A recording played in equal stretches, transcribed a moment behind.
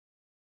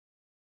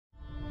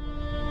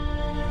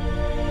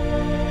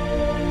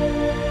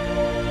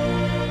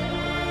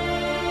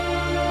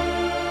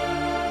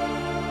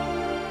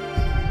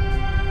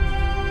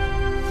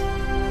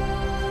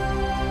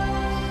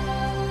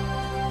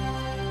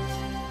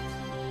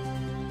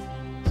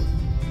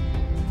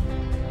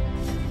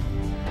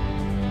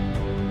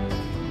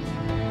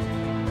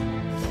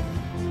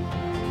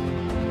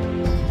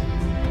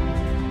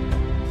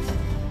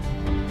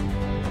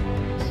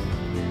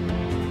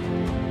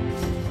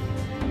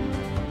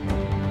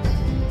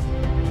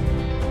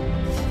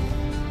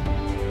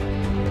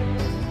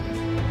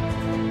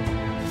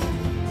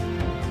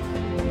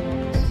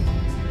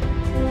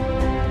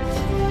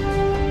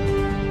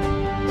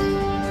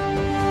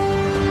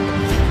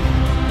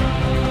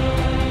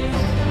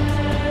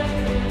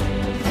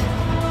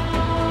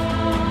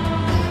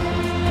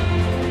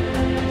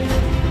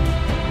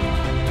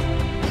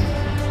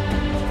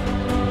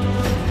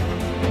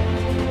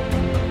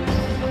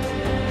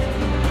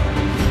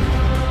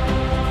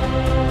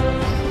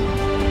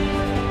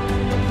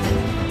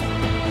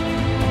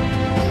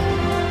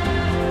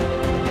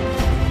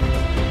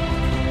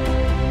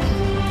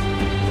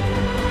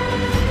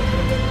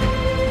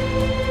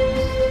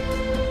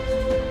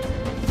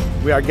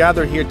We are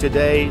gathered here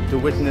today to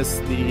witness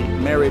the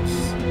marriage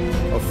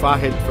of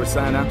Vahid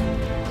Farsana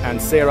and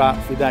Sarah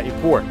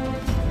Vahid.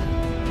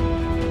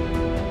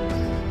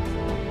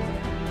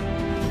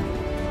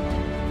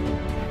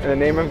 In the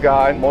name of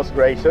God, Most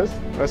gracious,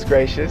 most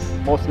gracious,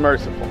 most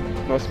merciful,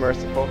 most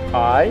merciful,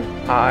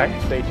 I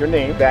state your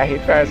name, Vahid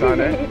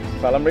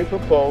Farsana, solemnly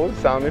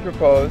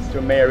propose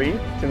to marry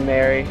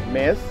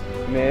Miss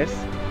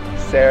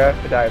Sarah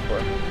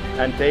Vahid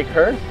and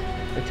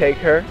take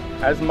her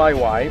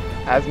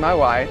as my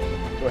wife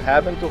to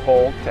have and to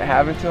hold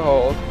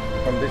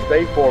from this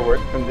day forward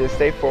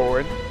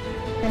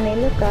In the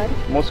name of God,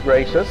 most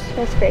gracious,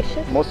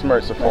 most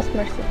merciful.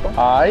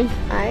 I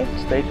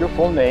state your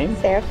full name,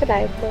 Sarah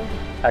Vahid,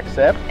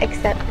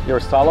 accept your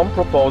solemn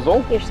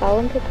proposal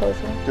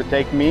to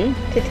take me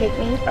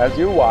as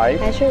your wife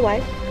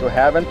to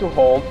have and to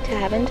hold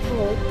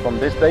from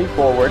this day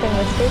forward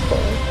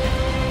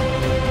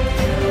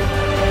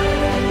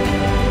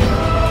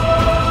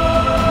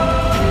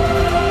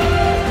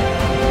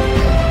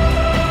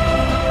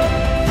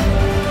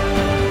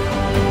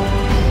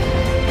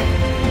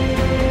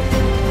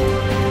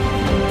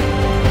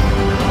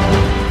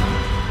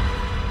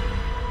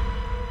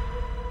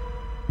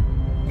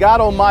God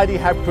Almighty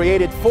have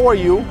created for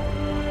you,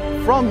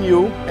 from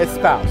you, a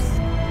spouse,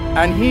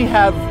 and He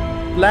have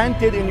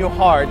planted in your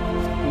heart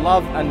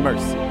love and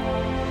mercy.